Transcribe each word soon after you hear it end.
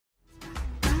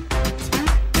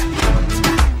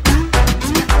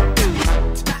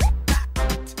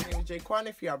Jayquion.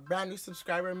 If you're a brand new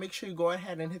subscriber, make sure you go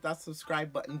ahead and hit that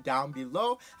subscribe button down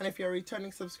below. And if you're a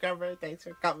returning subscriber, thanks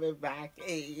for coming back.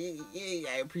 Hey,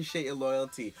 I appreciate your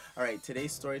loyalty. Alright,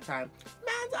 today's story time.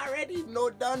 Man's already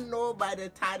know by the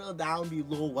title down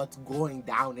below what's going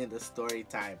down in the story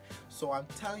time. So I'm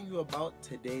telling you about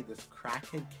today, this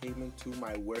crackhead came into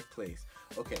my workplace.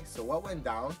 Okay, so what went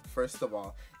down, first of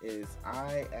all, is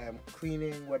I am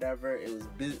cleaning, whatever. It's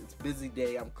busy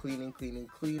day. I'm cleaning,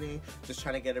 just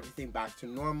trying to get everything back to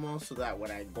normal so that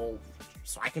when I go,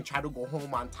 so I can try to go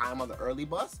home on time on the early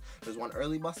bus. There's one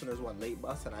early bus and there's one late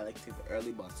bus, and I like to take the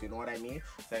early bus, you know what I mean?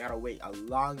 So I gotta wait a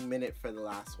long minute for the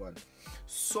last one.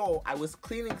 So I was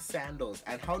cleaning sandals,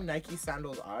 and how Nike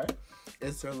sandals are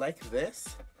is they're like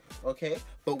this. Okay,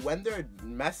 but when they're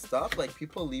messed up, like,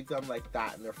 people leave them like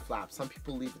that and they're flaps. Some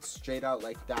people leave it straight out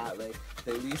like that, like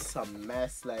they leave some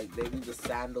mess, like they leave the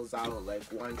sandals out, like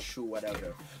one shoe,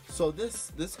 whatever. So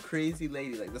this crazy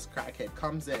lady, like this crackhead,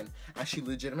 comes in and she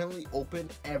legitimately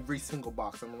opened every single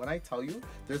box. And when I tell you,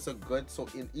 there's a good, so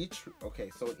in each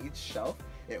shelf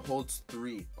it holds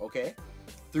 3, okay,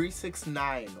 3, 6,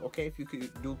 9, okay, if you could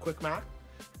do quick math,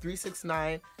 3, 6,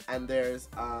 9, and there's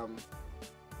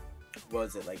what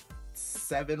is it, like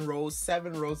 7 rows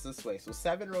this way, so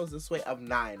 7 rows this way of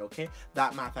 9, okay?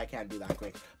 That math I can't do that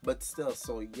quick, but still,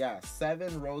 so yeah,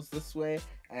 7 rows this way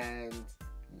and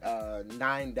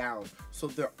 9 down. So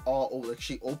they're all, like,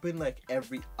 she opened like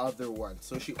every other one,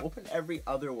 so she opened every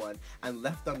other one and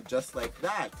left them just like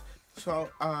that. So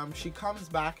she comes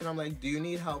back and I'm like, do you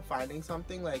need help finding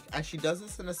something? Like, and she does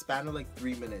this in a span of like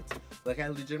 3 minutes. Like, I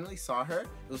legitimately saw her, it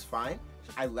was fine,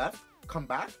 I left, come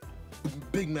back,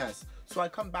 big mess. So I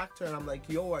come back to her and I'm like,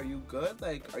 yo, are you good?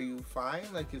 Like, are you fine?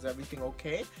 Like, is everything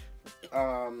okay?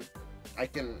 I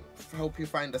can help you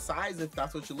find a size if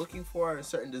that's what you're looking for, a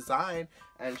certain design.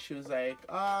 And she was like,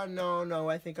 no,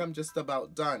 I think I'm just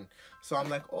about done. So I'm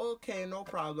like, okay, no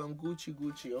problem,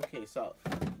 Gucci, okay, so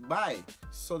bye.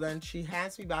 So then she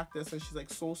hands me back this and she's like,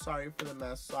 so sorry for the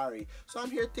mess, sorry. So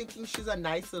I'm here thinking she's a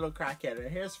nice little crackhead. Her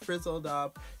hair's frizzled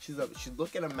up, she's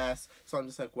looking a mess. So I'm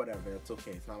just like, whatever, it's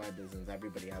okay, it's not my business,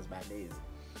 everybody has bad days.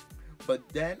 But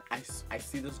then I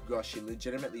see this girl, she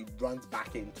legitimately runs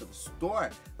back into the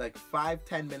store. Like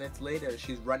 5-10 minutes later,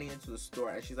 she's running into the store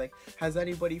and she's like, has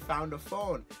anybody found a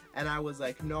phone? And I was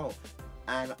like, no.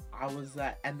 And I was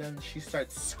like, and then she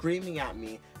starts screaming at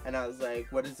me, and I was like,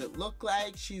 what does it look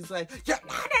like? She's like, you're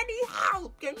not any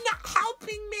help, you're not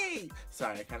helping me.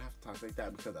 Sorry, I kind of have to talk like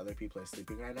that because other people are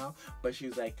sleeping right now, but she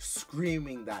was like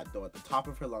screaming that though at the top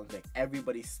of her lungs, like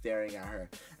everybody's staring at her.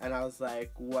 And I was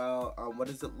like, well, what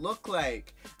does it look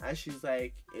like? And she's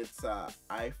like, it's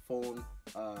iPhone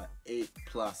 8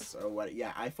 Plus or what?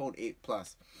 Yeah, iPhone 8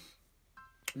 Plus.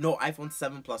 No, iPhone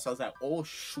 7 Plus. So I was like, oh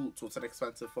shoot, so it's an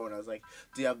expensive phone. I was like,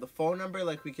 do you have the phone number?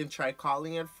 Like, we can try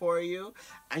calling it for you.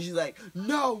 And she's like,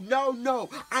 no,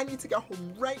 I need to get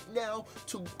home right now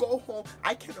to go home.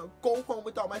 I cannot go home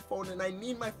without my phone, and I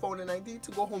need my phone, and I need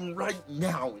to go home right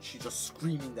now. And she's just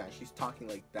screaming that. She's talking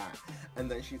like that.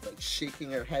 And then she's like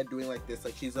shaking her head, doing like this,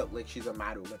 like she's a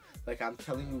mad woman. Like, I'm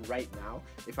telling you right now,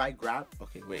 if I grab,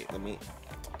 okay, wait, let me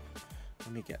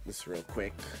get this real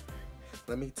quick.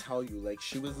 Let me tell you, like,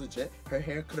 she was legit. Her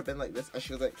hair could have been like this, and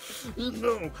she was like,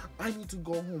 no, I need to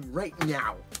go home right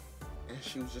now. And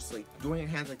she was just like doing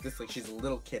her hands like this, like she's a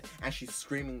little kid, and she's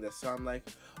screaming this. So I'm like,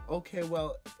 okay,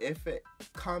 well, if it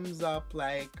comes up,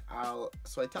 like,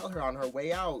 so I tell her on her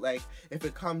way out, like, if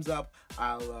it comes up,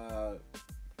 I'll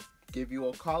give you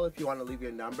a call if you want to leave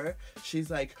your number. She's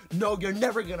like, no, you're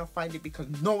never gonna find it because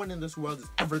no one in this world is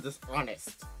ever this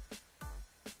honest.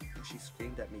 She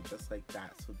screamed at me just like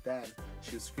that. So then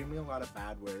she was screaming a lot of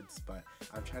bad words, but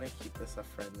I'm trying to keep this a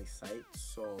friendly site,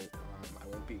 so I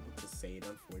won't be able to say it,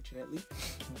 unfortunately.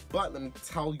 But let me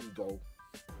tell you though,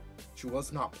 she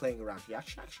was not playing around. She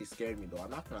actually scared me though, I'm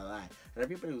not gonna lie. And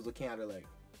everybody was looking at her like,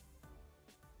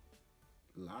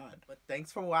 Lord. But thanks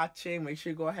for watching. Make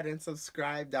sure you go ahead and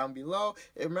subscribe down below.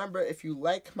 And remember, if you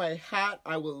like my hat,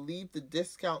 I will leave the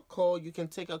discount code. You can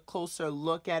take a closer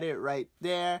look at it right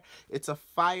there. It's a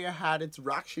fire hat. It's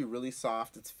actually really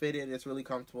soft. It's fitted. It's really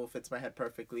comfortable. Fits my head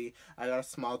perfectly. I got a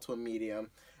small to a medium.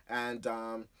 And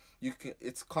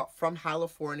it's called from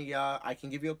California. I can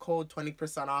give you a code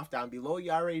 20% off down below.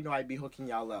 You already know I'd be hooking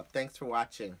y'all up. Thanks for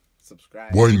watching.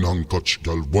 Subscribe. Wine and touch,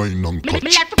 girl, wine and touch. Me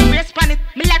like to brace pan it,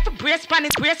 me like to brace pan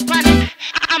it, brace pan it.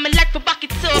 I'm like to back it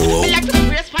too. Me like to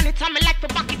brace pan it, I'm like to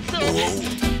back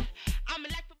it too.